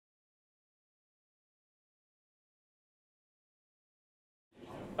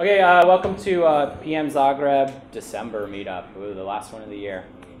Okay, welcome to PM Zagreb December meetup, the last one of the year.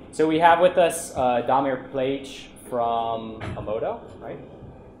 So we have with us Damir Plejić from Amodo, right?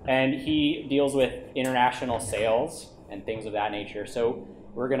 And he deals with international sales and things of that nature. So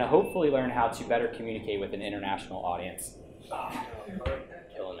we're going to hopefully learn how to better communicate with an international audience.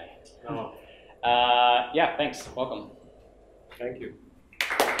 Killing me. No. Yeah, thanks. Welcome. Thank you.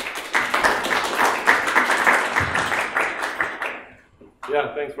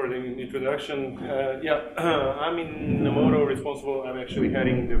 Yeah, thanks for the introduction. I'm in Amodo responsible. I'm actually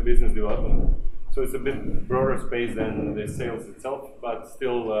heading the business development. So it's a bit broader space than the sales itself, but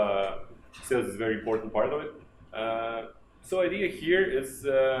still sales is a very important part of it. So idea here is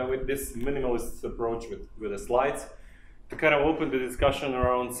with this minimalist approach with the slides to kind of open the discussion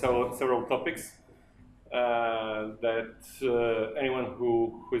around several topics that anyone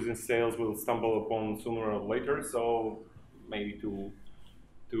who is in sales will stumble upon sooner or later. So maybe to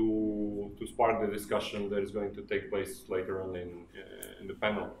spark the discussion that is going to take place later on in the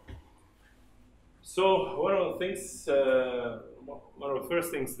panel. So one of the things, one of the first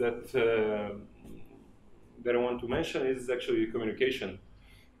things that I want to mention is actually communication.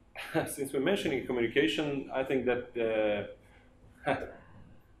 Since we're mentioning communication, I think that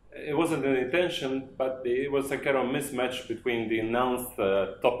it wasn't an intention, but it was a kind of mismatch between the announced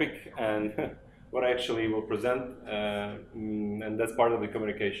topic and what I actually will present, and that's part of the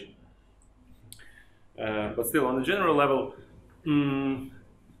communication. But still, on the general level,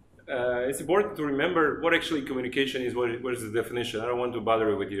 it's important to remember what actually communication is, what is the definition. I don't want to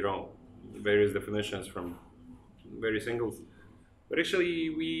bother you with various definitions from various angles. But actually,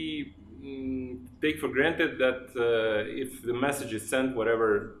 we take for granted that if the message is sent,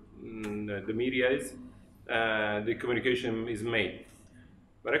 whatever the media is, the communication is made.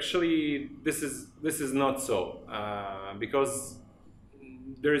 But actually, this is not so, because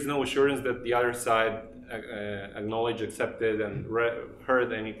there is no assurance that the other side acknowledged, accepted, and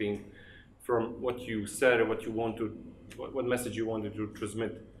heard anything from what you said or what message you wanted to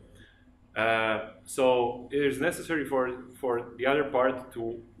transmit. So it is necessary for the other part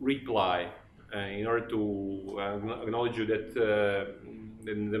to reply in order to acknowledge you that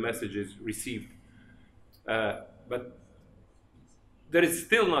the message is received. But that is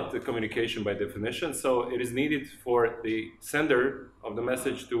still not the communication by definition, so it is needed for the sender of the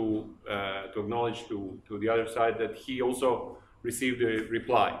message to acknowledge to the other side that he also received a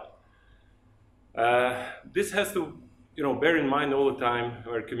reply. This has to bear in mind all the time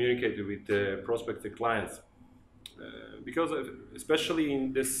when communicating with prospective clients, because especially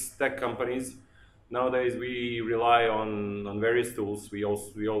in these tech companies nowadays we rely on various tools. We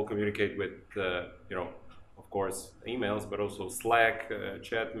all communicate with of course emails, but also Slack,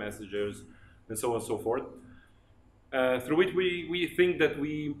 chat messages, and so on and so forth, through which we think that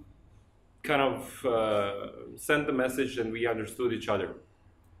we kind of sent the message and we understood each other.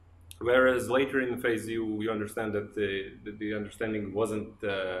 Whereas later in the phase you understand that the understanding wasn't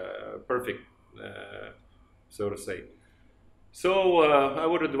perfect, so to say. So I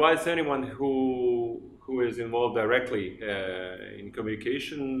would advise anyone who is involved directly in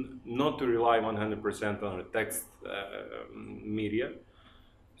communication not to rely 100% on a text media,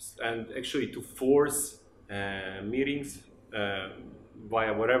 and actually to force meetings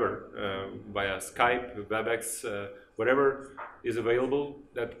via whatever, via Skype, WebEx, whatever is available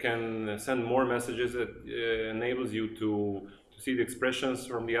that can send more messages, that enables you to see the expressions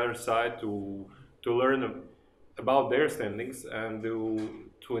from the other side, to learn about their standings, and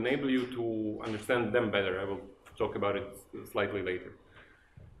to enable you to understand them better. I will talk about it slightly later.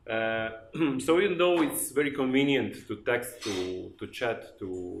 So even though it's very convenient to text, to chat,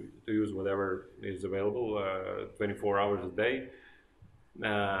 to use whatever is available 24 hours a day,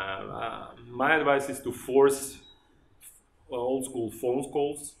 my advice is to force old school phone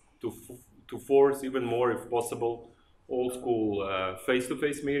calls, to force even more, if possible, old school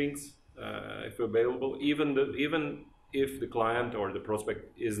face-to-face meetings, if available, even if the client or the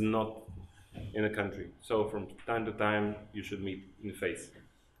prospect is not in a country. So from time to time you should meet in the face.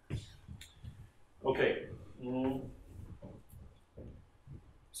 Okay.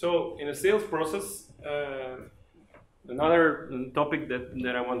 So in a sales process, another topic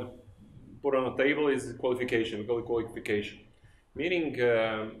that I want to put on the table is qualification. We call it qualification, meaning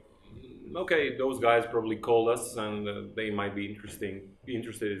okay, those guys probably called us and they might be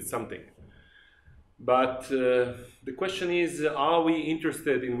interested in something. But the question is, are we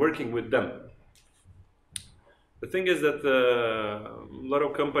interested in working with them? The thing is that a lot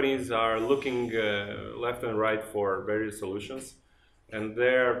of companies are looking left and right for various solutions, and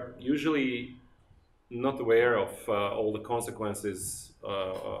they're usually not aware of all the consequences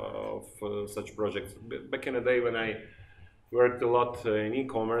of such projects. Back in the day when I worked a lot in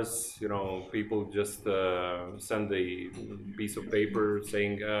e-commerce, you know, people just send a piece of paper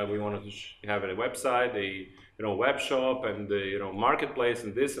saying we wanted to have a website, a web shop, and marketplace,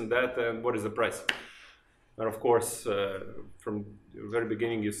 and this and that, and what is the price? And of course, from the very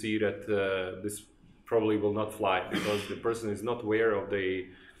beginning, you see that this probably will not fly because the person is not aware of the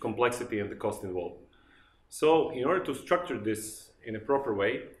complexity and the cost involved. So, in order to structure this in a proper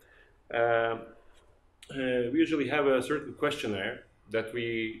way, we usually have a certain questionnaire that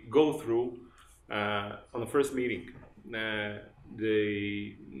we go through on the first meeting.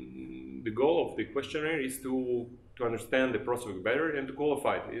 The goal of the questionnaire is to understand the prospect better and to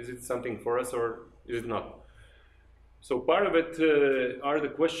qualify it. Is it something for us or is it not? So part of it are the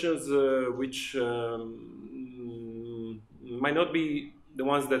questions which might not be the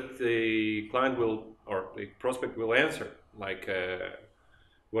ones that the client will or the prospect will answer, like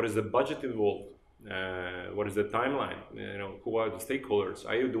what is the budget involved, what is the timeline, who are the stakeholders,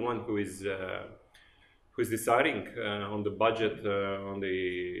 are you the one who is deciding on the budget, on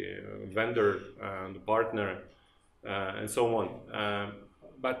the vendor, the partner, and so on.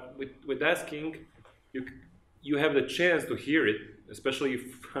 But with asking, you have the chance to hear it, especially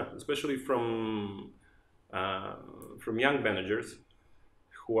from young managers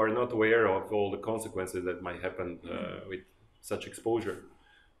who are not aware of all the consequences that might happen with such exposure.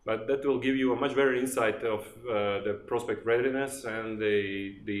 But that will give you a much better insight of the prospect readiness and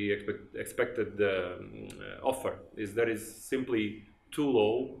the expected offer. Is that is simply too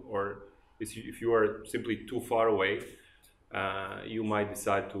low, or if you are simply too far away, you might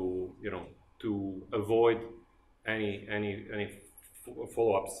decide to avoid any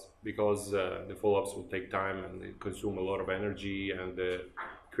follow-ups, because the follow-ups will take time and they consume a lot of energy and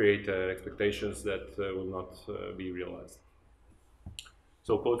create expectations that will not be realized.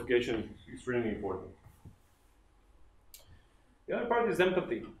 So qualification is extremely important. The other part is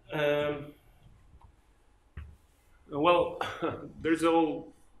empathy. Well, there's a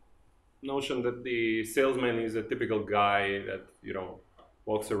whole notion that the salesman is a typical guy that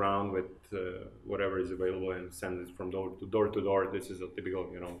walks around with whatever is available and sends it from door to door. This is a typical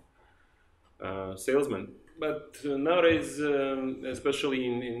salesman. But nowadays, especially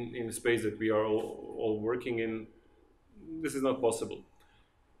in the space that we are all working in, this is not possible.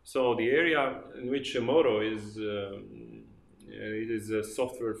 So the area in which Amodo is, it is a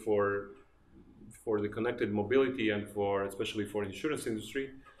software for the connected mobility and especially for insurance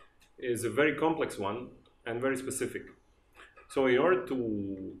industry, is a very complex one and very specific. So in order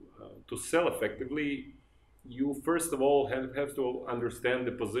to sell effectively, you first of all have to understand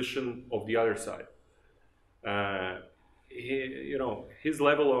the position of the other side. His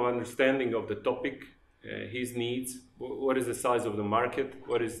level of understanding of the topic, his needs, what is the size of the market,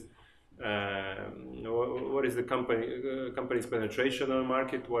 what is the company's penetration on the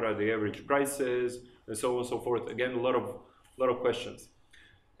market, what are the average prices, and so on and so forth. Again, a lot of questions.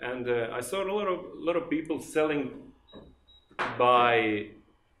 And I saw a lot of people selling by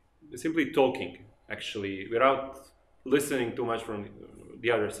simply talking, actually, without listening too much from the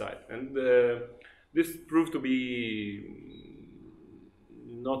other side. And this proved to be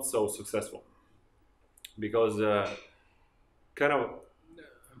not so successful, because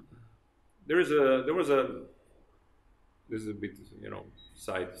this is a bit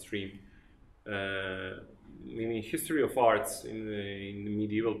side stream. In the history of arts in the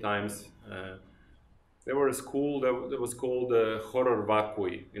medieval times, there was a school that was called horror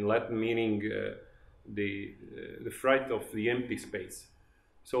vacui, in Latin meaning the fright of the empty space.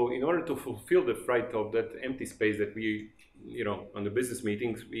 So in order to fulfill the fright of that empty space that we, on the business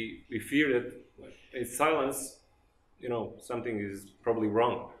meetings, we fear that in silence, something is probably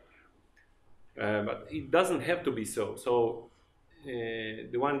wrong. But it doesn't have to be so. So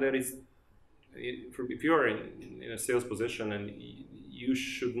the one that is, if you are in a sales position, and you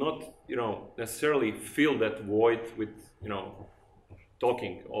should not, necessarily fill that void with,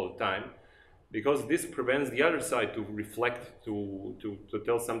 talking all the time, because this prevents the other side to reflect, to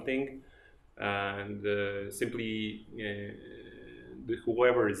tell something, and simply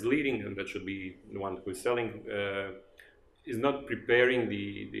whoever is leading, and that should be the one who is selling, is not preparing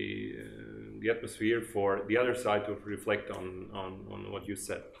the atmosphere for the other side to reflect on what you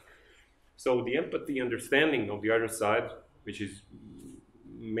said. So the empathy, understanding of the other side, which is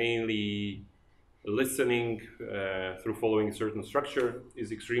mainly listening through following a certain structure,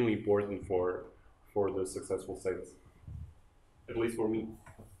 is extremely important for the successful sales, at least for me.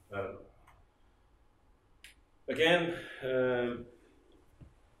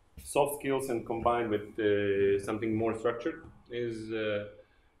 soft skills and combined with something more structured is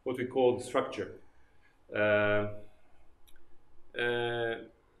what we call structure.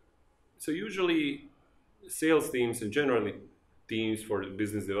 So usually sales teams and generally teams for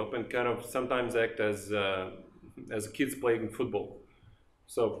business development kind of sometimes act as kids playing football.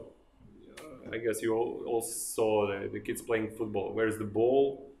 So I guess you all saw the kids playing football. Where's the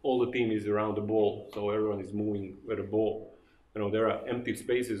ball? All the team is around the ball, so everyone is moving with the ball. You know, there are empty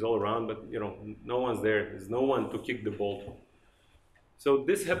spaces all around, but you know, no one's there. There's no one to kick the ball to. So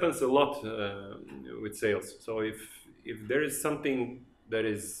this happens a lot with sales. So if there is something that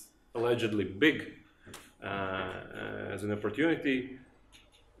is allegedly big as an opportunity,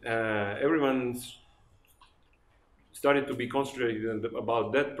 everyone's started to be concentrated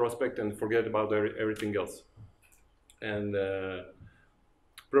about that prospect and forget about everything else. And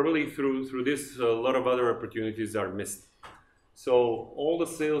probably through this, a lot of other opportunities are missed. So all the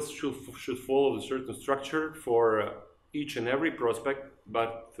sales should follow a certain structure for each and every prospect,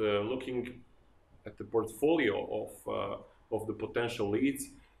 but looking at the portfolio of the potential leads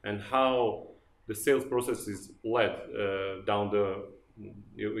and how the sales process is led down the,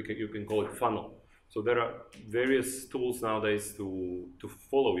 you can call it funnel. So there are various tools nowadays to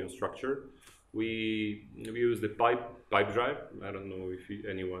follow your structure. We use the pipe drive. I don't know if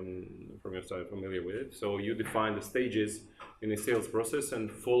anyone from your side is familiar with it. So you define the stages in a sales process and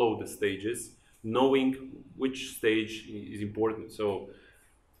follow the stages, knowing which stage is important. So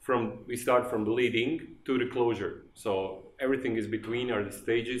we start from the leading to the closure. So everything is between are the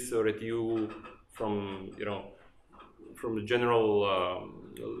stages, so that you from the general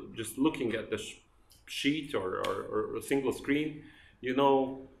just looking at the sheet or a single screen, you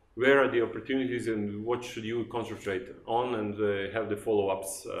know where are the opportunities and what should you concentrate on, and have the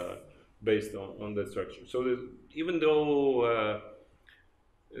follow-ups based on that structure. So even though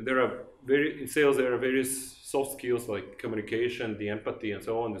in sales there are various soft skills like communication, the empathy, and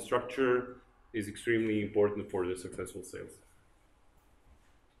so on, the structure is extremely important for the successful sales.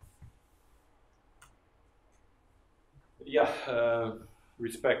 Yeah,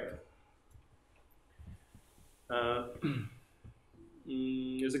 respect.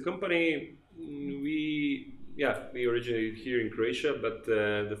 As a company, we originated here in Croatia, but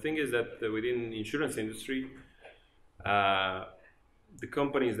the thing is that within the insurance industry, the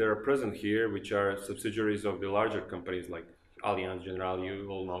companies that are present here, which are subsidiaries of the larger companies like Allianz, General, you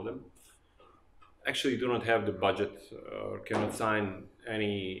all know them, actually do not have the budget or cannot sign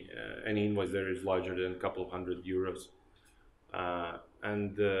any invoice that is larger than a couple of €100.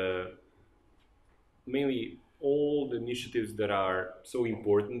 And mainly all the initiatives that are so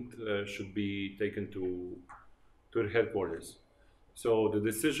important should be taken to the headquarters. So the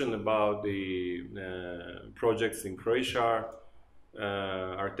decision about the projects in Croatia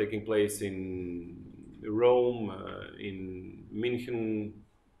are taking place in Rome, in München,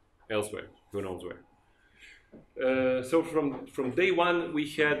 elsewhere, who knows where. So from day one we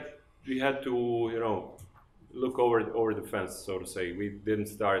had to look over the fence, so to say. We didn't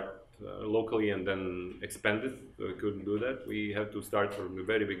start locally and then expand it. So we couldn't do that. We had to start from the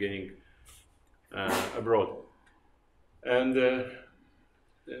very beginning abroad. And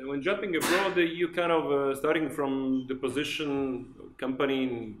when jumping abroad, you kind of starting from the position company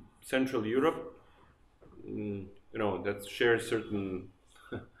in Central Europe, that shares certain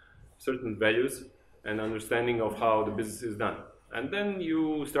values and understanding of how the business is done. And then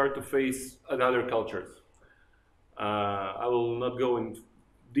you start to face other cultures. I will not go into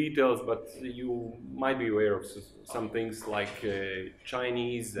details, but you might be aware of some things like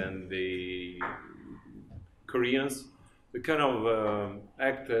Chinese and the Koreans. They kind of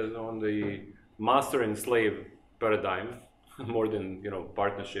act as on the master and slave paradigm more than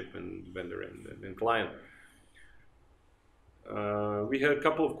partnership and vendor and client. We had a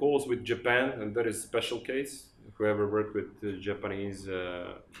couple of calls with Japan, and that is a special case. Whoever worked with the Japanese,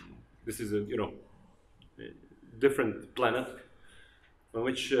 this is a different planet, on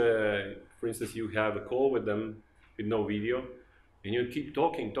which, for instance, you have a call with them with no video, and you keep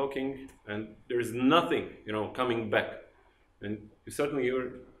talking, and there is nothing, coming back, and certainly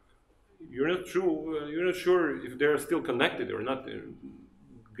you're not sure if they're still connected or not.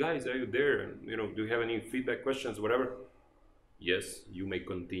 Guys, are you there? Do you have any feedback, questions, whatever? Yes, you may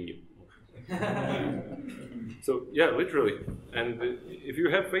continue. So yeah, literally. And if you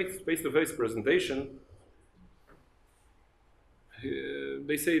have face-to-face presentation,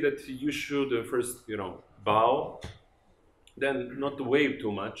 they say that you should first, bow, then not to wave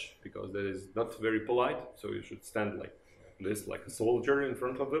too much, because that is not very polite. So you should stand like this, like a soldier in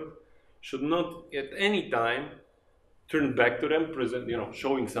front of them. Should not at any time turn back to them, present,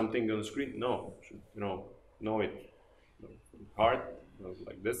 showing something on the screen. No, know it hard,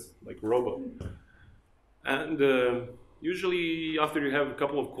 like this, like a robot. And usually after you have a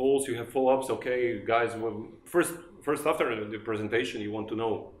couple of calls, you have follow-ups. Okay, guys, well, first after the presentation, you want to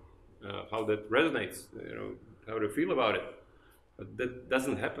know how that resonates, how do you feel about it. But that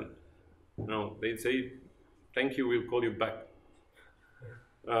doesn't happen. They say, thank you, we'll call you back.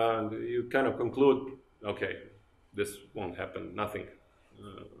 And you kind of conclude, okay, this won't happen, nothing.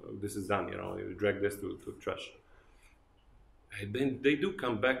 This is done, you drag this to trash. And then they do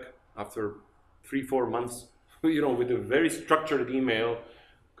come back after 3-4 months, with a very structured email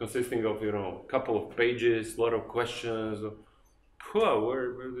consisting of, a couple of pages, a lot of questions.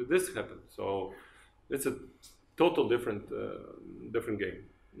 Where did this happen? So it's a total different game.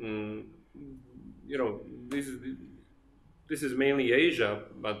 This is mainly Asia,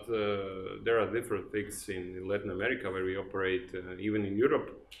 but there are different things in Latin America where we operate. Even in Europe,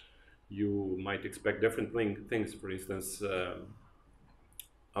 you might expect different things. For instance,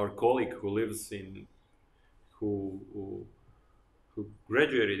 our colleague who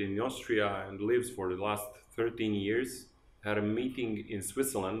graduated in Austria and lives for the last 13 years had a meeting in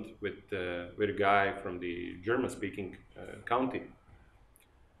Switzerland with a guy from the German-speaking county.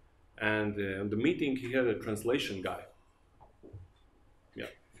 And on the meeting, he had a translation guy.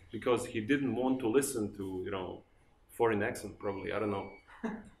 Yeah, because he didn't want to listen to, foreign accent, probably, I don't know.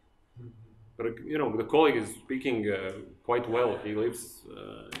 But, the colleague is speaking quite well. He lives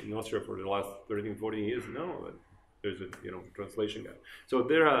in Austria for the last 13, 14 years. No, but there's a, translation guy. So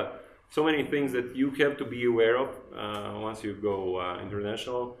there are so many things that you have to be aware of once you go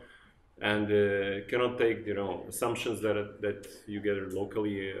international, and cannot take, assumptions that you gather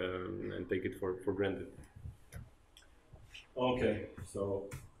locally and take it for granted. Okay, so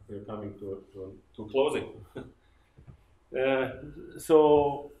we're coming to closing.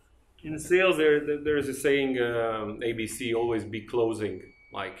 So in sales, there's a saying, ABC, always be closing.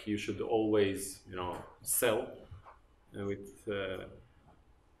 Like you should always, sell with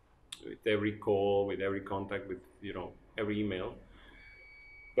every call, with every contact, with every email.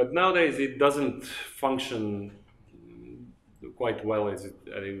 But nowadays it doesn't function quite well as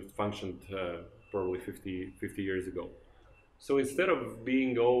it functioned probably 50 years ago. So instead of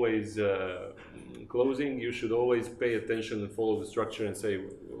being always closing, you should always pay attention and follow the structure and say,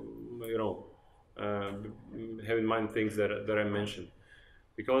 have in mind things that I mentioned.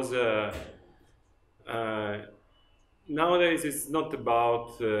 Because nowadays it's not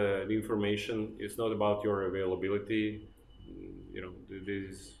about the information, it's not about your availability,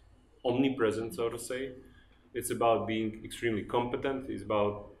 this omnipresent, so to say. It's about being extremely competent, it's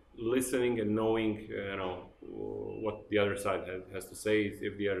about listening and knowing, what the other side has to say,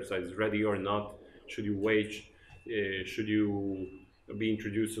 if the other side is ready or not. Should you wait? Should you be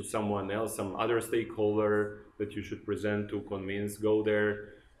introduced to someone else, some other stakeholder that you should present to, convince, go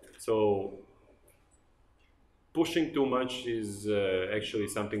there? So pushing too much is actually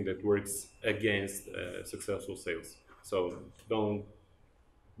something that works against successful sales. So don't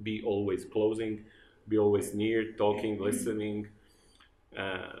be always closing, be always near, talking, listening,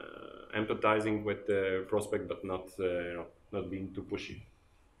 empathizing with the prospect, but not being too pushy.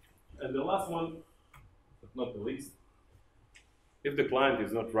 And the last one, but not the least, if the client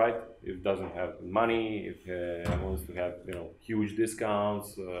is not right, if doesn't have money, if wants to have huge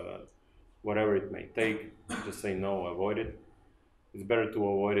discounts, whatever it may take, just say no, avoid it. It's better to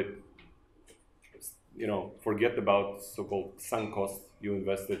avoid it. Forget about so-called sunk costs. You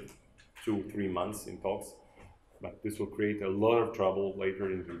invested 2-3 months in talks, but this will create a lot of trouble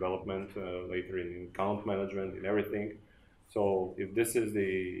later in development, later in account management, in everything. So if this is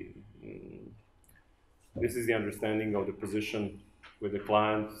the understanding of the position with the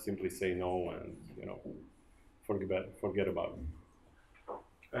client, simply say no and forget about it.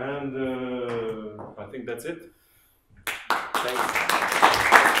 And I think that's it. Thanks.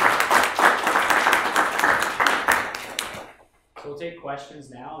 So we'll take questions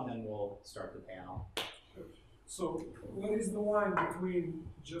now, and then we'll start the panel. So, what is the line between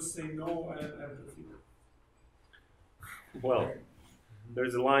just saying no and empathy? Well,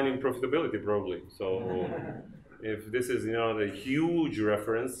 there's a line in profitability, probably. So, if this is the huge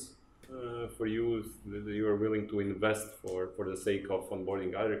reference for you, that you are willing to invest for the sake of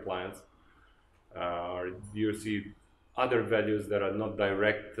onboarding other clients, or you see other values that are not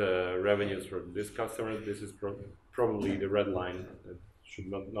direct revenues from this customer, this is probably the red line that should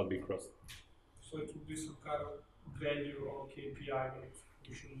not be crossed. So it would be some kind of value or KPI that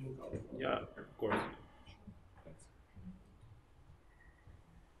you should look out for. Yeah, of course. Thanks.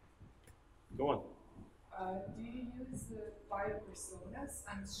 Go on. Do you use five personas?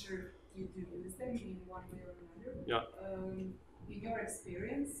 I'm sure you do use them in one way or another. Yeah. In your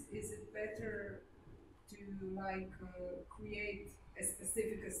experience, is it better to create as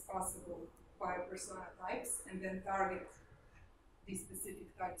specific as possible five persona types and then target these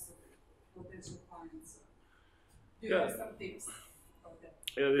specific types of potential clients? Do you have some tips about that?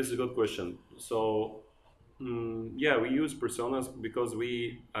 Yeah, this is a good question. So, yeah, we use personas because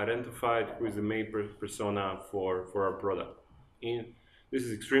we identified who is the main persona for our product. This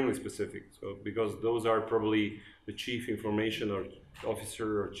is extremely specific, so because those are probably the chief information or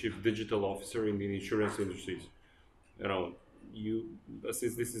officer or chief digital officer in the insurance industries. You know,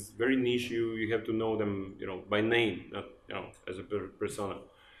 since this is very niche, you have to know them, you know, by name, not, you know, as a persona.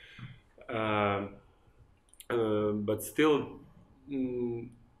 But still, even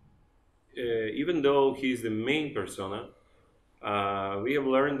though he's the main persona, we have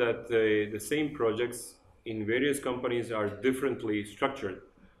learned that the same projects in various companies are differently structured.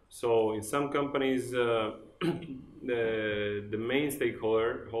 So in some companies, the main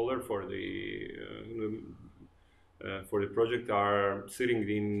stakeholder for the project are sitting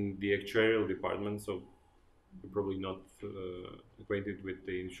in the actuarial department. So you're probably not acquainted with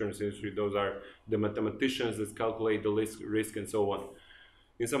the insurance industry. Those are the mathematicians that calculate the risk and so on.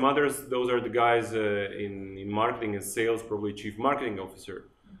 In some others, those are the guys in marketing and sales, probably chief marketing officer.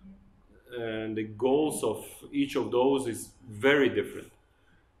 And the goals of each of those is very different.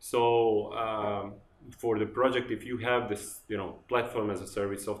 So for the project, if you have this, you know, platform as a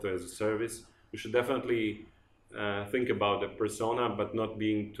service, software as a service, you should definitely think about the persona, but not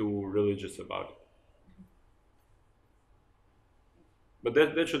being too religious about it. But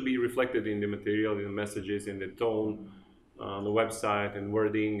that should be reflected in the material, in the messages, in the tone, on the website, and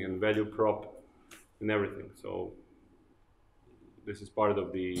wording, and value prop, and everything. So this is part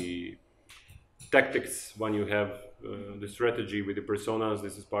of the tactics when you have the strategy with the personas.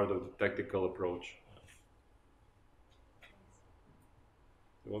 This is part of the tactical approach.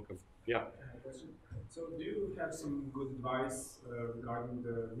 You're welcome. Yeah. So do you have some good advice regarding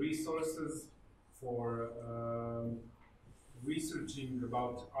the resources for researching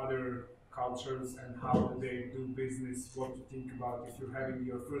about other cultures and how do they do business, what to think about if you're having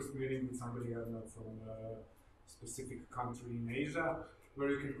your first meeting with somebody, I don't know, from a specific country in Asia, where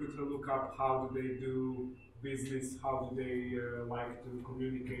you can quickly look up how do they do business, how do they like to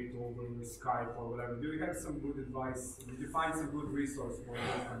communicate over Skype or whatever. Do you have some good advice? Did you find some good resource for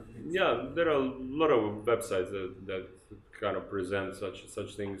those kind of things? Yeah, there are a lot of websites that kind of present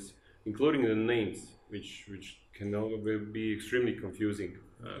such things, including the names, which can be extremely confusing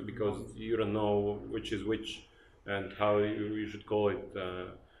because you don't know which is which and how you should call it.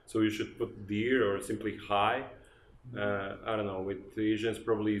 So you should put dear or simply hi. I don't know. With the Asians,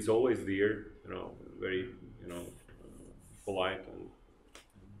 probably it's always dear. You know, very polite and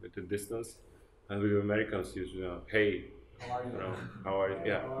with the distance. And with Americans, you know, hey, you know, how are you?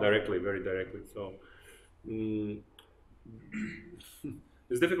 Yeah, directly, very directly. So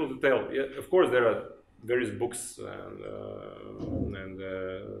it's difficult to tell. Yeah, of course, there are various books and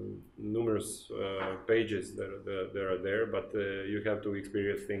numerous pages that are there, but you have to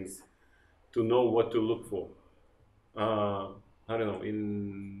experience things to know what to look for. I don't know,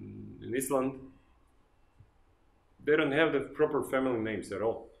 in Iceland, they don't have the proper family names at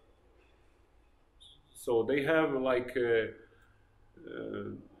all. So they have like,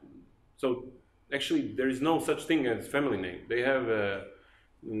 so actually there is no such thing as family name. They have a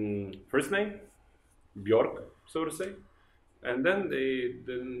first name, Björk, so to say, and then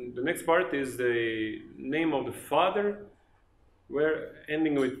the next part is the name of the father, where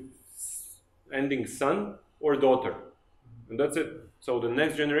ending son or daughter, and that's it. So the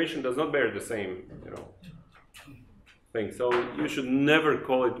next generation does not bear the same, you know, thing. So you should never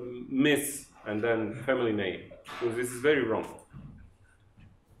call it Miss and then family name, because this is very wrong.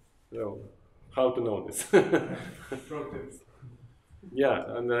 So how to know this?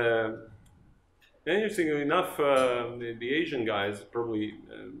 Yeah, and interestingly enough, the Asian guys, probably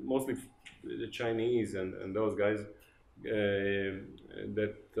mostly the Chinese and those guys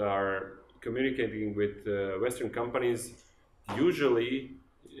that are communicating with Western companies, usually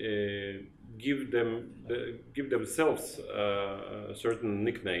give themselves a certain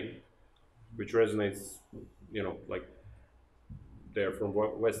nickname, which resonates, you know, like they're from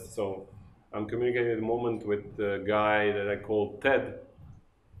West. So I'm communicating at the moment with a guy that I call Ted,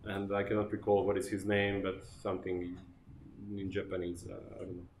 and I cannot recall what is his name, but something in Japanese. I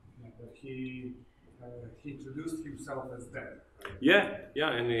don't know. Yeah, but he introduced himself as Ted. Yeah,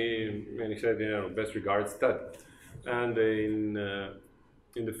 and he said, you know, best regards, Ted. And in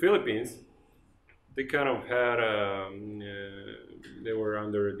the Philippines, they kind of had they were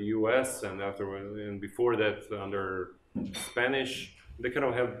under the U.S. and afterward and before that under Spanish. They kind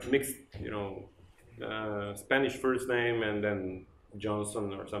of have mixed, Spanish first name and then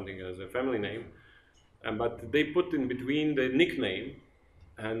Johnson or something as a family name, but they put in between the nickname,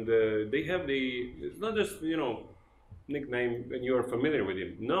 and they have it's not just nickname when you are familiar with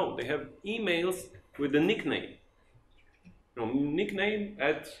him. No, they have emails with the nickname. Nickname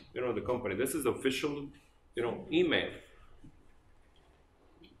at the company. This is official, email.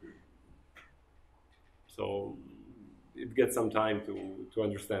 So it gets some time to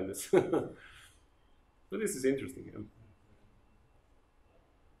understand this. But this is interesting. Yeah.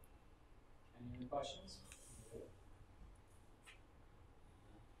 Any questions?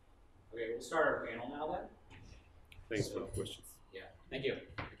 Okay, we'll start our panel now then. Thanks for the questions. Yeah, thank you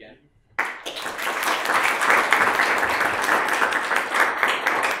again.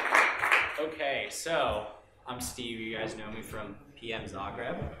 Okay, so I'm Steve. You guys know me from PM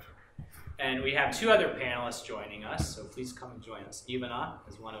Zagreb. And we have 2 other panelists joining us, so please come and join us. Ivana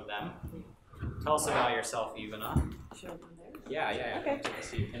is one of them. Tell us about yourself, Ivana. Should I come there? Yeah. Okay. Good to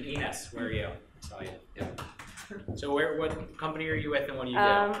see you. And Ines, where are you? I saw you. Yep. So what company are you with and what do you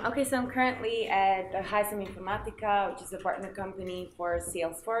do? Okay, so I'm currently at Informatika, which is a partner company for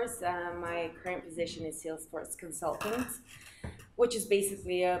Salesforce. My current position is Salesforce consultant, which is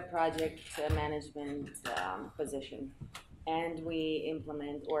basically a project management position. And we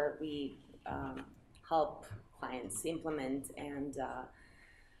implement, or we help clients implement and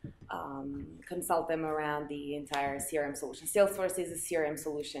consult them around the entire CRM solution. Salesforce is a CRM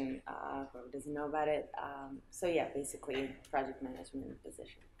solution, whoever doesn't know about it. So yeah, basically project management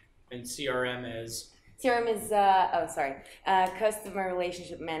position. And CRM is? CRM is, customer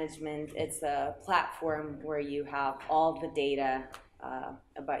relationship management. It's a platform where you have all the data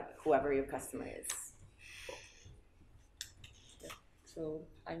about whoever your customer is. So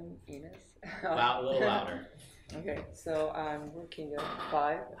I'm Ines. A little louder. Okay, so I'm working at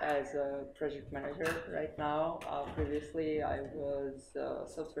Five as a project manager right now. Previously, I was a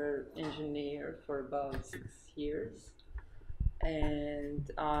software engineer for about 6 years. And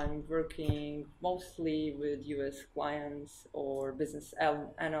I'm working mostly with US clients or business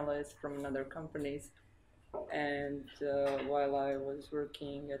analysts from other companies. And while I was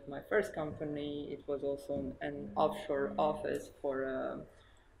working at my first company, it was also an offshore office for an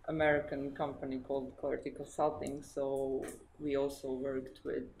American company called Clarity Consulting. So we also worked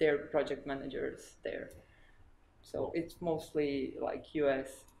with their project managers there. So it's mostly like US.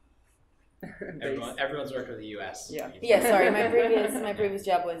 Everyone's worked with the US. Yeah. Sorry. My previous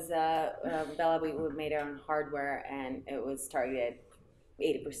job was Bella. We made our own hardware, and it was targeted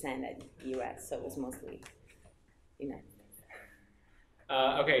 80% at US. So it was mostly United.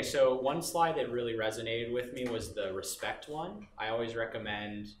 Okay, so one slide that really resonated with me was the respect one. I always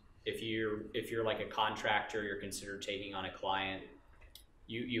recommend if you're like a contractor, you're considered taking on a client,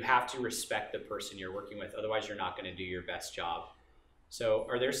 you have to respect the person you're working with. Otherwise, you're not going to do your best job. So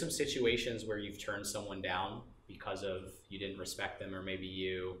are there some situations where you've turned someone down because of you didn't respect them, or maybe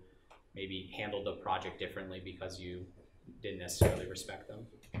you handled the project differently because you didn't necessarily respect them?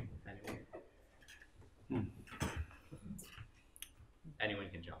 Anyway. Anyone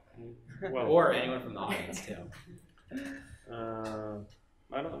can jump in. Well, or anyone from the audience too.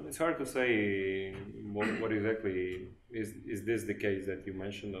 I don't. It's hard to say what exactly is this the case that you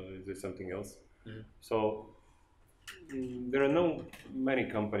mentioned, or is there something else? Mm-hmm. So there are no many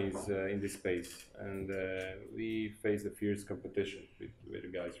companies in this space, and we face a fierce competition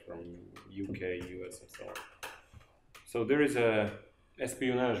with guys from UK, US, and so on. So there is a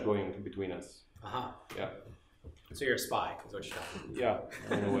espionage going between us. Yeah. So you're a spy, is what you're saying. Yeah,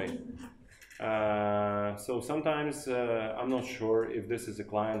 in a way. So sometimes I'm not sure if this is a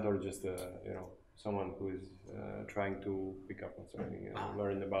client or just someone who is trying to pick up on something,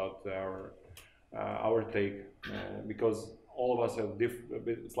 learn about our take, because all of us have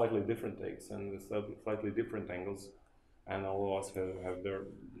slightly different takes and slightly different angles, and all of us have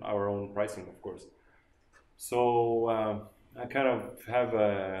our own pricing, of course. So I kind of have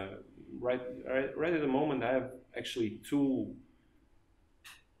right at the moment I have actually 2,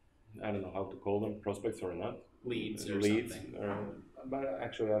 I don't know how to call them, prospects or not. Leads or something. But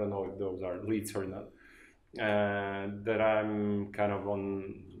actually I don't know if those are leads or not. That I'm kind of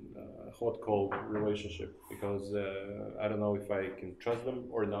on a hot-cold relationship because I don't know if I can trust them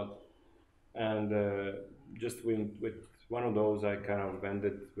or not. And just with one of those I kind of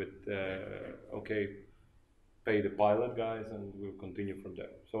ended with, okay, pay the pilot guys and we'll continue from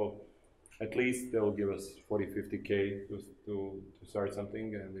there. So at least they'll give us 40-50K to start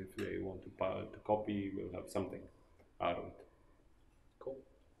something, and if they want to copy, we'll have something out of it. Cool.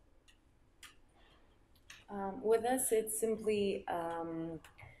 With us, it's simply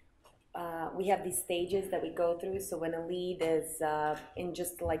we have these stages that we go through. So when a lead is in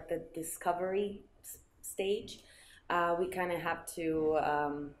just like the discovery stage, we kind of have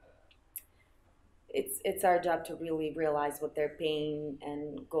to. It's our job to really realize what their pain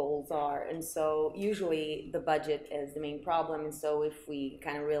and goals are, and so usually the budget is the main problem. And so if we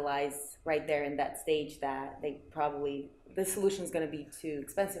kind of realize right there in that stage that the solution is going to be too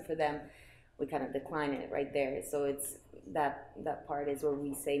expensive for them, we kind of decline it right there. So it's that part is where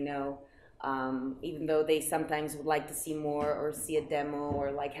we say no, even though they sometimes would like to see more or see a demo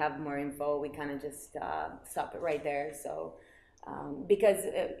or like have more info. We kind of just stop it right there. So. Because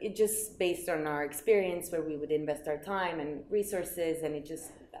it just based on our experience where we would invest our time and resources, and it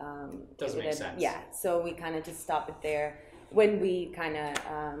just doesn't make sense. Yeah, so we kind of just stop it there when we kind of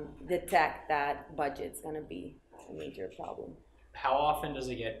detect that budget's going to be a major problem. How often does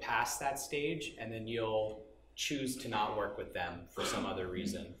it get past that stage and then you'll choose to not work with them for some other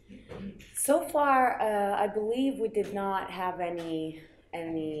reason? So far, I believe we did not have any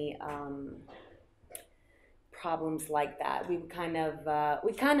problems like that.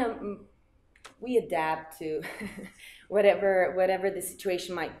 We adapt to whatever the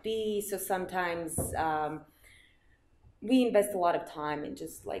situation might be. So sometimes we invest a lot of time in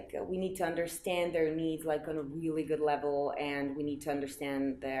just like we need to understand their needs like on a really good level, and we need to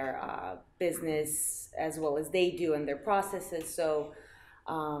understand their business as well as they do and their processes. So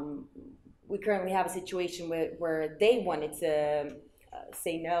we currently have a situation where they wanted to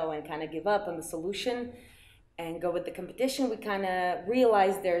say no and kind of give up on the solution and go with the competition. We kind of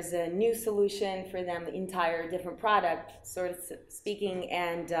realized there's a new solution for them, the entire different product, sort of speaking,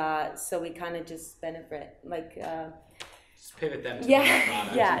 and so we kind of just benefit, like just pivot them to the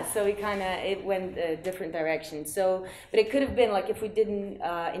product. Yeah. So we it went a different direction. So, but it could have been like if we didn't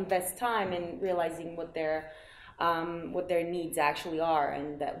invest time in realizing what their needs actually are,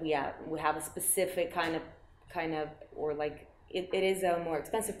 and that we have a specific kind of or like it is a more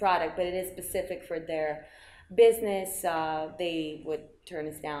expensive product, but it is specific for their business, they would turn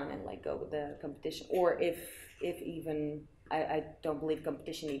us down and like go with the competition, or if even I don't believe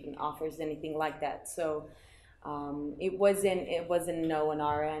competition even offers anything like that. So it wasn't no on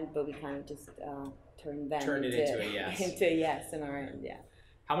our end, but we kind of just turned it into a yes. Into a yes on our end. Yeah.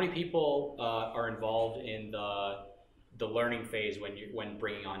 How many people are involved in the learning phase when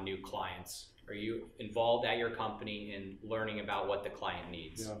bringing on new clients? Are you involved at your company in learning about what the client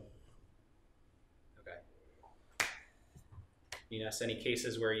needs? Yeah. Ines, any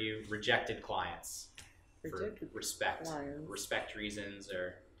cases where you rejected clients for respect reasons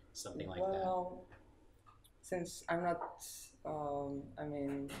or something like that? Well, since I'm not,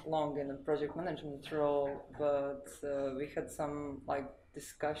 long in a project management role, but we had some like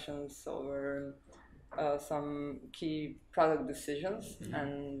discussions over some key product decisions,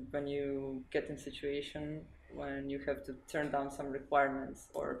 and when you get in a situation when you have to turn down some requirements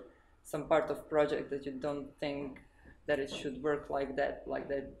or some part of project that you don't think that it should work like that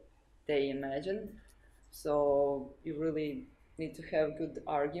they imagined. So you really need to have good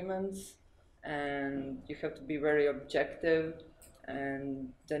arguments, and you have to be very objective,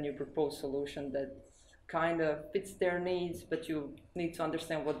 and then you propose solution that kind of fits their needs, but you need to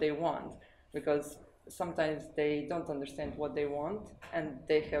understand what they want, because sometimes they don't understand what they want, and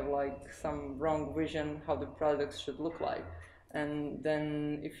they have like some wrong vision how the products should look like. And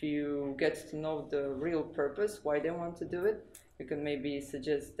then if you get to know the real purpose, why they want to do it, you can maybe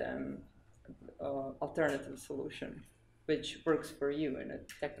suggest them alternative solution, which works for you in a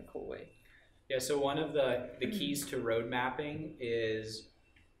technical way. Yeah, so one of the keys to road mapping is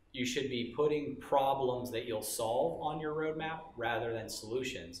you should be putting problems that you'll solve on your roadmap rather than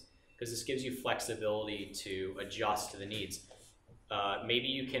solutions, because this gives you flexibility to adjust to the needs. Maybe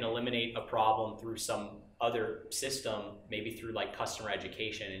you can eliminate a problem through some other system, maybe through like customer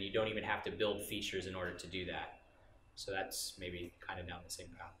education, and you don't even have to build features in order to do that. So that's maybe kind of down the same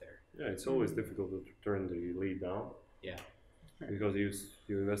path there. Yeah, it's always difficult to turn the lead down. Yeah. Because you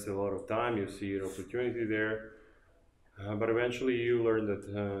invested a lot of time, you see an opportunity there, but eventually you learn that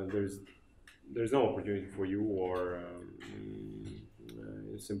there's no opportunity for you, or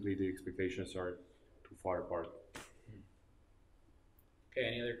simply the expectations are too far apart. Okay,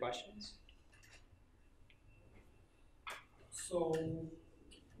 any other questions? So,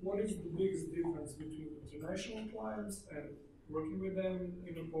 what is the biggest difference between international clients and working with them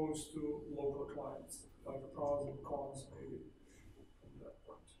in opposed to local clients? Like pros and cons, maybe, from that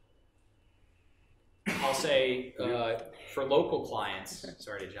point. I'll say for local clients,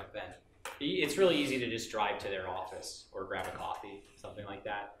 sorry to jump in, it's really easy to just drive to their office or grab a coffee, something like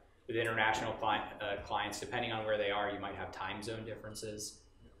that. With international clients, depending on where they are, you might have time zone differences.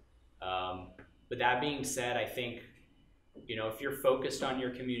 But that being said, I think, you know, if you're focused on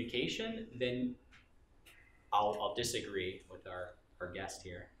your communication, then I'll disagree with our guest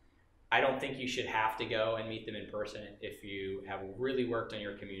here. I don't think you should have to go and meet them in person if you have really worked on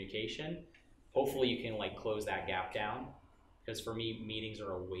your communication. Hopefully you can like close that gap down, because for me, meetings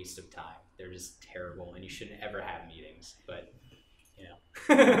are a waste of time. They're just terrible, and you shouldn't ever have meetings. But you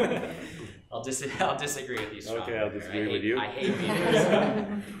know, I'll disagree with you strongly. Okay, I'll disagree with you. I hate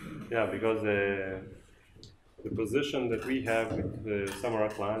meetings. Yeah, because the position that we have with some of our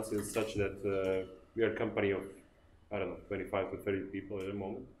clients is such that we are a company of, I don't know, 25 to 30 people at the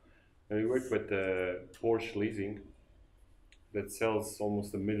moment. And we work with Porsche Leasing that sells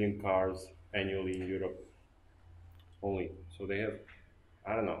almost 1 million cars annually in Europe only. So they have,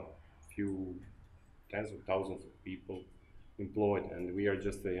 I don't know, a few tens of thousands of people employed, and we are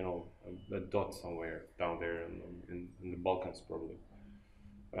just a, you know, a dot somewhere down there in the Balkans probably.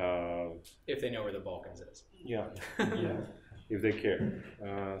 If they know where the Balkans is. Yeah, yeah, if they care.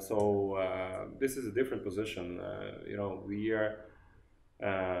 This is a different position. You know, we are,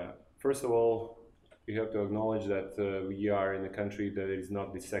 first of all, you have to acknowledge that we are in a country that is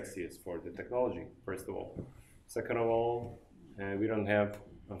not the sexiest for the technology, first of all. Second of all, we don't have,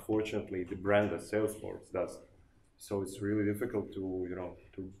 unfortunately, the brand that Salesforce does. So it's really difficult to, you know,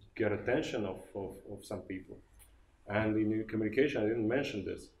 to get attention of some people. And in communication, I didn't mention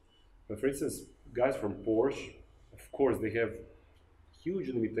this, but for instance, guys from Porsche, of course, they have huge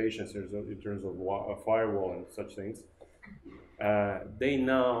limitations in terms of a firewall and such things. They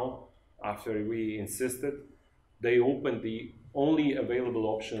now, after we insisted, they opened the only available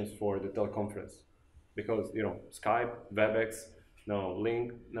options for the teleconference, because, you know, Skype, WebEx, no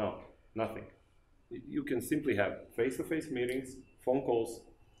link, no, nothing. You can simply have face-to-face meetings, phone calls,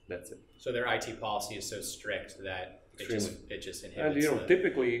 that's it. So their IT policy is so strict that it just inhibits. And, you know,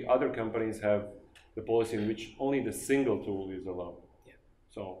 typically other companies have the policy in which only the single tool is allowed. Yeah.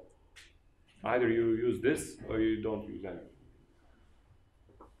 So either you use this or you don't use any.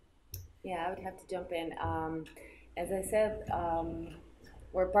 Yeah, I would have to jump in. As I said,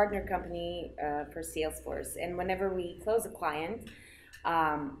 we're a partner company for Salesforce, and whenever we close a client,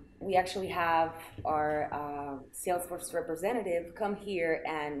 we actually have our Salesforce representative come here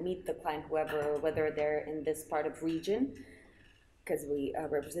and meet the client, whether they're in this part of region, because we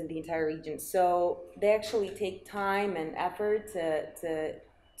represent the entire region. So they actually take time and effort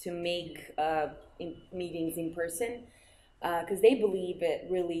to make meetings in person, because they believe it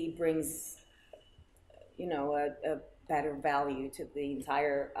really brings, you know, a better value to the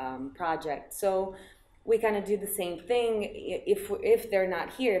entire project. So we kind of do the same thing. If they're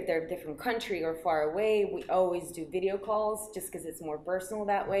not here, if they're a different country or far away, we always do video calls just because it's more personal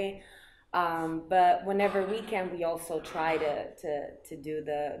that way. But whenever we can, we also try to do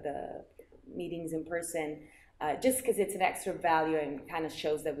the meetings in person, just because it's an extra value and kind of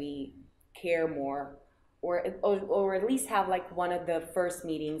shows that we care more, or at least have like one of the first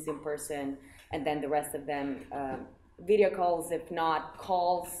meetings in person, and then the rest of them video calls, if not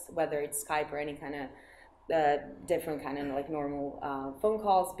calls, whether it's Skype or any kind of different kind of like normal phone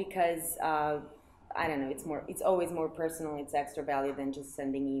calls, because I don't know, it's always more personal, it's extra value than just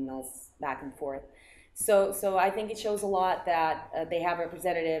sending emails back and forth. So I think it shows a lot that they have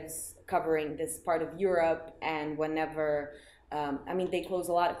representatives covering this part of Europe, and whenever I mean, they close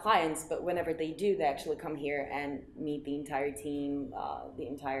a lot of clients, but whenever they do, they actually come here and meet the entire team, the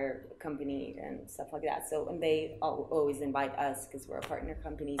entire company and stuff like that. So, and they always invite us because we're a partner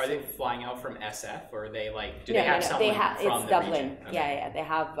company. Are they flying out from SF, or are they like, do they have someone from it's the Dublin. region? Okay. Yeah,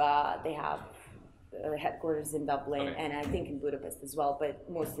 they have headquarters in Dublin, okay, and I think in Budapest as well, but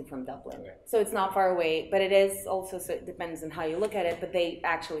mostly from Dublin. Okay. So it's not far away, but it is also, so it depends on how you look at it, but they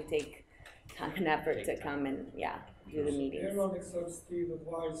actually take time and effort to come and, yeah, do the meetings. Everyone accepts the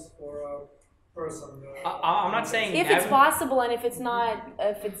advice for a person. I'm not saying if it's possible, and if it's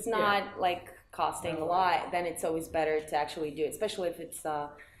not like costing a lot, then it's always better to actually do it, especially if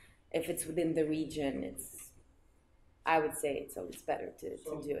it's within the region. I would say it's always better to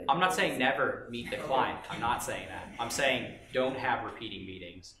do it. I'm not saying never meet the client. I'm not saying that. I'm saying don't have repeating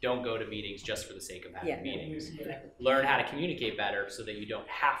meetings. Don't go to meetings just for the sake of having meetings. Yeah. Learn how to communicate better so that you don't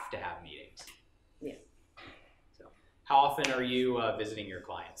have to have meetings. Yeah. So, how often are you visiting your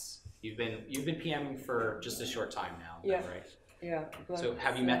clients? You've been PMing for just a short time now, yeah, right? Yeah. But, So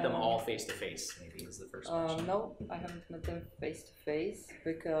have you met them all face to face? Maybe is the first question. No, I haven't met them face to face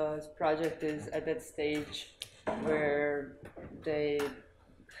because project is at that stage where they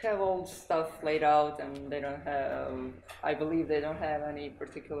have all stuff laid out and they don't have, I believe they don't have any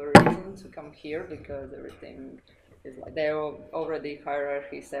particular reason to come here because everything is like, they have already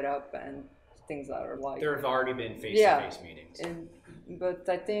hierarchy set up and things are like... There have already been face-to-face meetings. But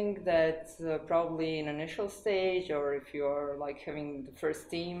I think that probably in initial stage, or if you are like having the first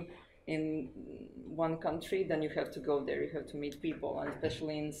team in one country, then you have to go there, you have to meet people, and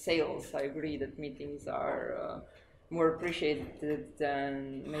especially in sales, I agree that meetings are more appreciated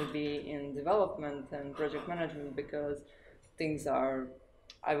than maybe in development and project management because things are,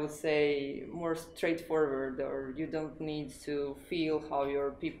 I would say, more straightforward, or you don't need to feel how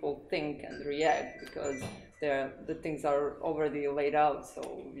your people think and react because the things are already laid out,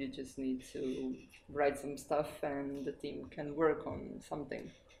 so you just need to write some stuff and the team can work on something.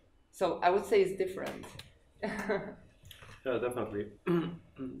 So I would say it's different. Yeah, definitely.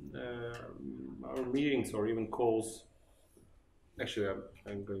 Our meetings or even calls, actually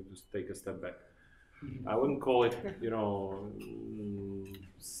I'm going to take a step back. I wouldn't call it,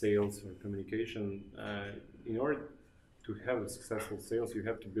 sales or communication. In order to have a successful sales, you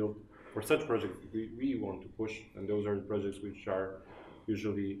have to build, for such projects we want to push, and those are the projects which are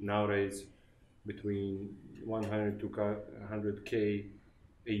usually nowadays between 100 to 100K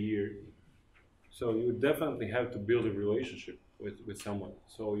a year. So you definitely have to build a relationship with someone.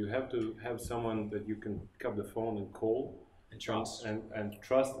 So you have to have someone that you can pick up the phone and call And trust. And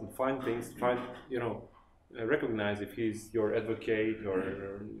trust and find things, recognize if he's your advocate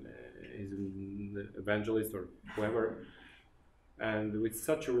or he's an evangelist or whoever. And with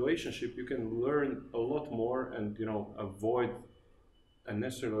such a relationship, you can learn a lot more and avoid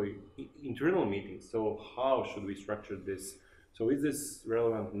unnecessarily internal meetings. So how should we structure this? So is this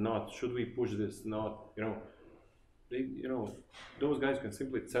relevant? Not. Should we push this? Not. Those guys can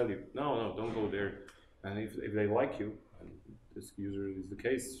simply tell you, no, don't go there. And if they like you, and this usually is the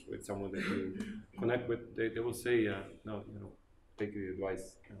case with someone that you connect with, they will say, no, take the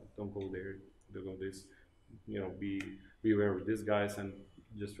advice, don't go there, don't go this, be aware of these guys, and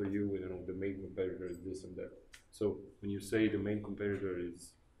just for you, the main competitor is this and that. So when you say the main competitor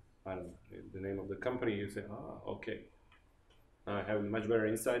is, I don't know, the name of the company, you say, okay, I have much better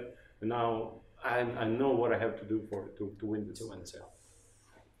insight, and now I know what I have to do to win this. To win the sale.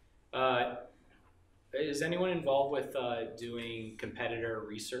 Is anyone involved with doing competitor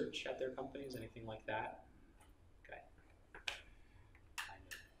research at their companies, anything like that? Okay.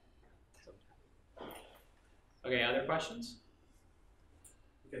 Okay, other questions?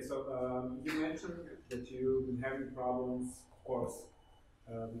 Okay, so you mentioned that you've been having problems, of course,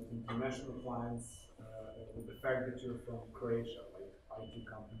 with international clients, with the fact that you're from Croatia, like IT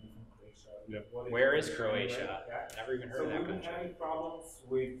company from Croatia. Yeah. Where is Croatia? Yeah. Never even heard of that So we've been country. having problems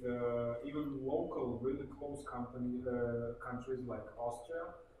with even local, really close countries like Austria.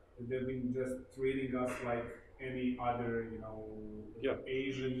 They've been just treating us like any other,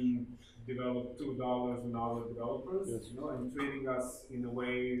 Asian developed $2 an hour developers, yes. And treating us in a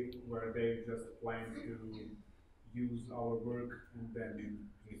way where they just plan to use our work, and then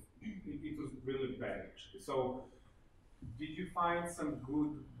it was really bad actually. So did you find some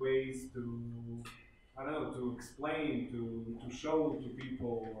good ways to, to explain, to show to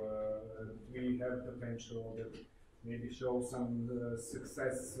people we have potential, that maybe show some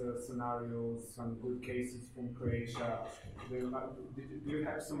success scenarios, some good cases from Croatia? Do you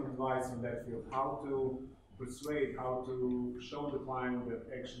have some advice on that field? How to persuade, how to show the client that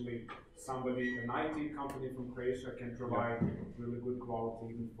actually somebody, an IT company from Croatia, can provide really good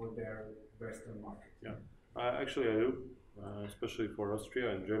quality even for their Western market? Yeah, actually I do, especially for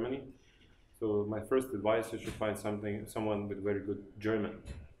Austria and Germany. So my first advice, you should find someone with very good German.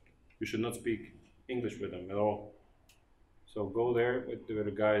 You should not speak English with them at all. So go there with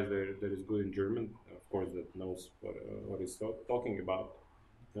a guy that is good in German, of course, that knows what he's talking about,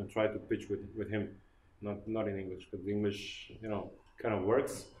 and try to pitch with him, not in English, because English, kind of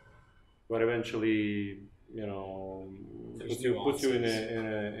works, but eventually, puts you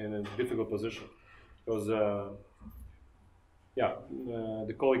in a difficult position, because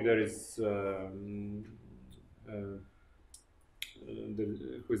the colleague there is who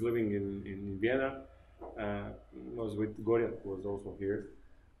is living in Vienna. Was with Gorjan, who was also here,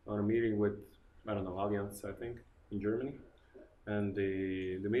 on a meeting with, I don't know, Allianz, I think, in Germany. And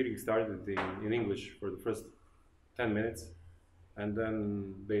the meeting started in English for the first 10 minutes. And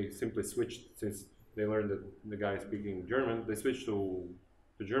then they simply switched, since they learned that the guy is speaking German, they switched to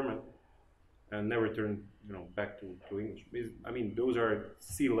German. and never turn back to English. I mean, those are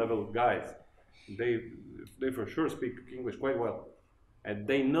C-level guys. They for sure speak English quite well, and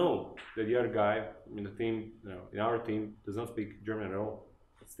they know that the other guy in the team, in our team, does not speak German at all.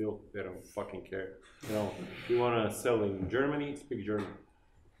 But still, they don't fucking care. You want to sell in Germany, speak German.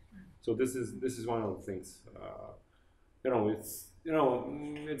 So this is one of the things.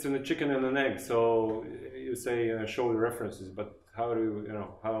 It's in the chicken and an egg. So you say show the references, but how do you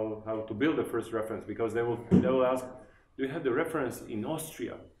how to build the first reference? Because they will ask, do you have the reference in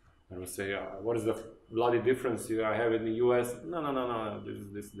Austria? And we'll say, what is the bloody difference I have in the US? No. This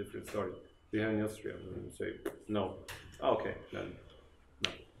is a different story. Do you have in Austria? And we'll say, no. Okay, then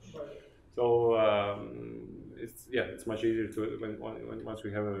no. So it's much easier to when once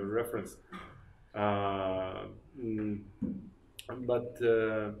we have a reference. But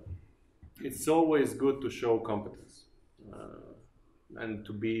it's always good to show competence and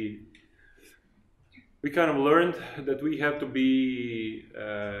to be. We kind of learned that we have to be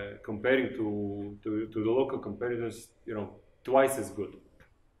comparing to the local competitors, twice as good.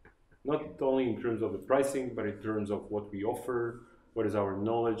 Not only in terms of the pricing, but in terms of what we offer, what is our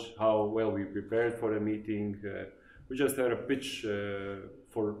knowledge, how well we prepared for the meeting. We just had a pitch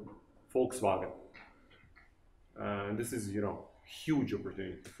for Volkswagen, and this is huge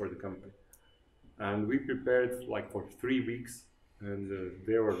opportunity for the company. And we prepared like for 3 weeks, and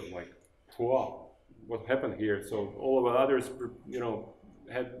they were like, wow. What happened here? So all of the others,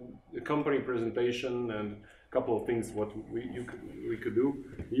 had a company presentation and a couple of things what we could do.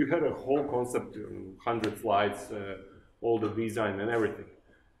 You had a whole concept, 100 slides, all the design and everything.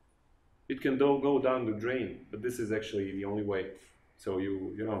 It can go down the drain, but this is actually the only way. So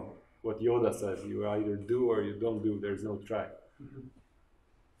you know what Yoda says: you either do or you don't do. There's no try. Mm-hmm.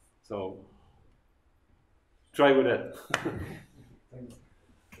 So try with that.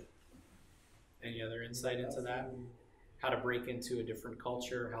 Any other insight into that? How to break into a different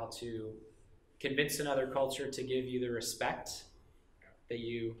culture, how to convince another culture to give you the respect that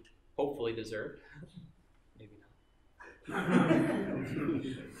you hopefully deserve. Maybe not.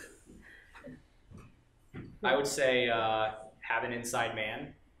 I would say have an inside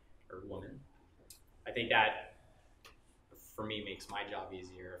man or woman. I think that, for me, makes my job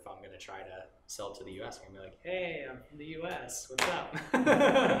easier if I'm going to try to sell to the US. I'm going to be like, hey, I'm from the US, what's up?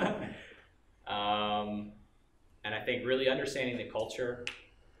 And I think really understanding the culture.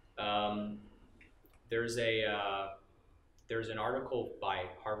 There's an article by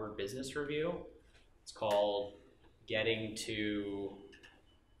Harvard Business Review. It's called "Getting to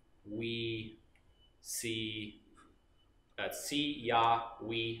We See Ya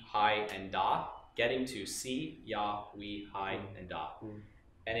We Hi and Da." Getting to See Ya We Hi and Da,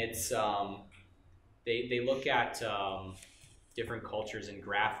 and it's they look at different cultures and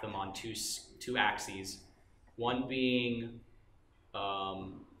graph them on two axes. One being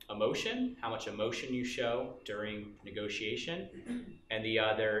emotion, how much emotion you show during negotiation, and the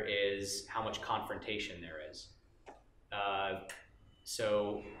other is how much confrontation there is.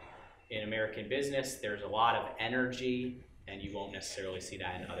 So in American business, there's a lot of energy, and you won't necessarily see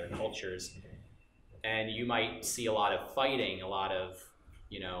that in other cultures. And you might see a lot of fighting, a lot of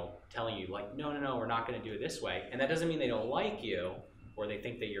telling you like, no, we're not going to do it this way. And that doesn't mean they don't like you or they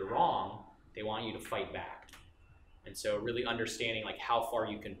think that you're wrong. They want you to fight back. And so really understanding like how far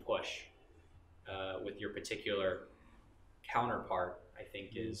you can push with your particular counterpart, I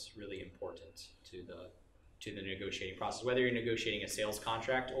think is really important to the negotiating process, whether you're negotiating a sales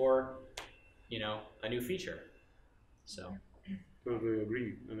contract or, a new feature. So. Totally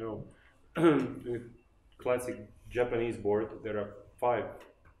agree. In a classic Japanese board, there are 5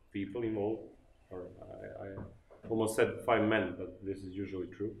 people involved, or I almost said 5 men, but this is usually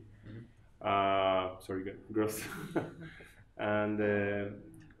true. Mm-hmm. Sorry, girls. And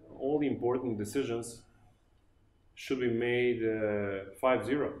all the important decisions should be made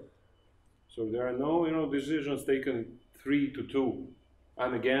 5-0. So there are no decisions taken 3-2.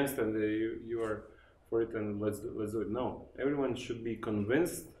 I'm against, and you are for it, and let's do it. No, everyone should be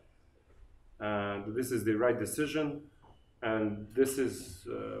convinced that this is the right decision, and this is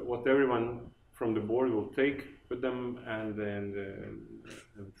what everyone from the board will take with them and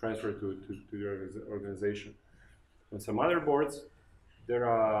transfer to the organization. On some other boards, there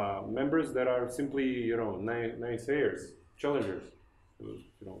are members that are simply naysayers, challengers,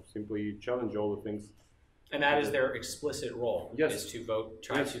 simply challenge all the things. And that is their explicit role. Yes. Is to vote,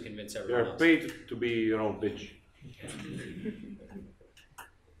 try to convince everyone else. They are paid to be bitch.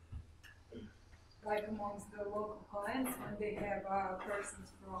 Like amongst the local clients, when they have persons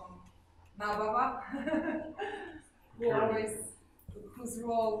from Nabava whose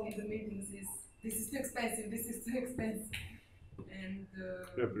role in the meetings is this is too expensive, this is too expensive. And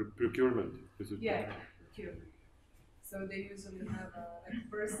procurement. Yeah, procurement. So they usually have a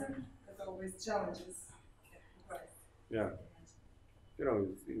person that always challenges the price. Yeah. You know,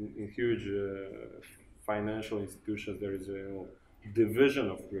 in huge financial institutions, there is a division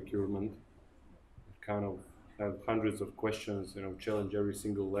of procurement. Kind of have hundreds of questions, you know, challenge every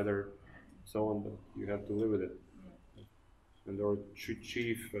single letter, so on, but you have to live with it. And there are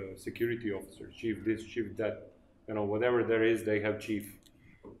chief security officers, chief this, chief that, you know, whatever there is, they have chief,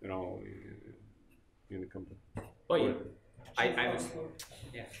 you know, in the company. Well,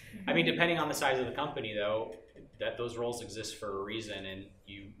 yeah. I mean, depending on the size of the company, though, that those roles exist for a reason, and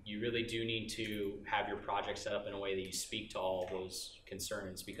you really do need to have your project set up in a way that you speak to all those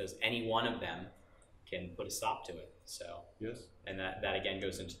concerns, because any one of them can put a stop to it. So yes, and that again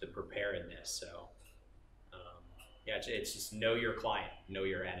goes into the preparedness. So yeah, it's just know your client, know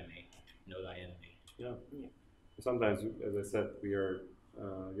your enemy, know thy enemy. Yeah. Sometimes, as I said, we are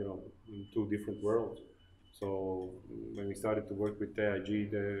you know, in two different worlds. So when we started to work with TIG,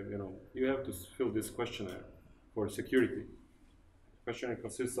 you know, you have to fill this questionnaire for security. The questionnaire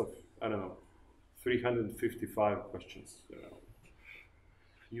consists of, I don't know, 355 questions. You know.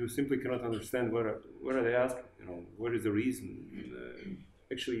 You simply cannot understand what are they asking. You know, what is the reason?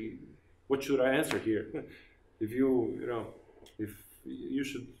 Actually, what should I answer here? If you know, if you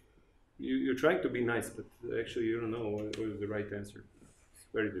should, you're trying to be nice, but actually you don't know what is the right answer. It's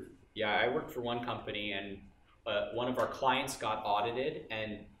very different. Yeah, I worked for one company, and one of our clients got audited,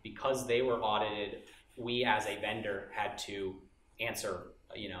 and because they were audited, we as a vendor had to answer,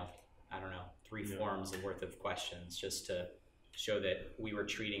 you know, I don't know, 3 forms worth of questions just to show that we were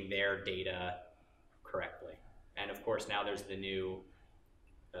treating their data correctly. And of course, now there's the new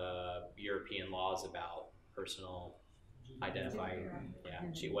European laws about personal identifier.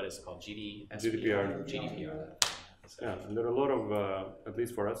 Yeah, what is it called? GDPR. So. Yeah, and there are a lot of, at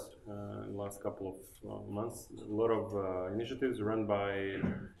least for us, in the last couple of months, a lot of initiatives run by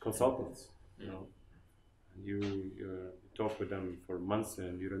consultants. You know, you talk with them for months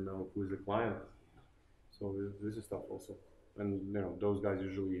and you don't know who's the client. So this is tough also. And you know, those guys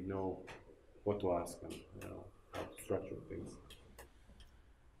usually know what to ask and you know how to structure things.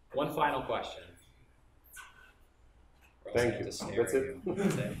 One final question. Thank you. That's it. That's it.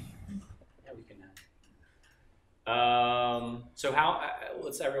 Yeah, we can have. So how?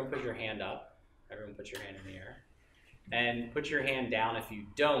 Let's everyone put your hand up. Everyone put your hand in the air, and put your hand down if you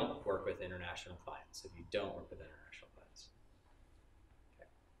don't work with international clients. If you don't work with international clients. Okay.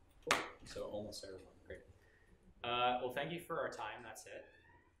 Cool. So almost everyone. Great. Well, thank you for our time. That's it.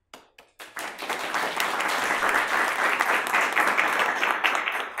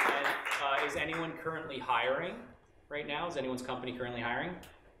 And, is anyone currently hiring right now? Is anyone's company currently hiring?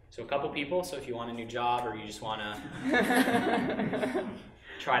 So a couple people. So if you want a new job or you just want to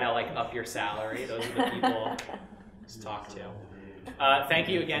try to like up your salary, those are the people to talk to. Thank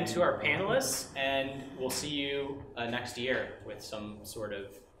you again to our panelists, and we'll see you next year with some sort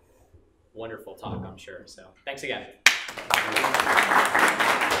of wonderful talk, I'm sure. So thanks again.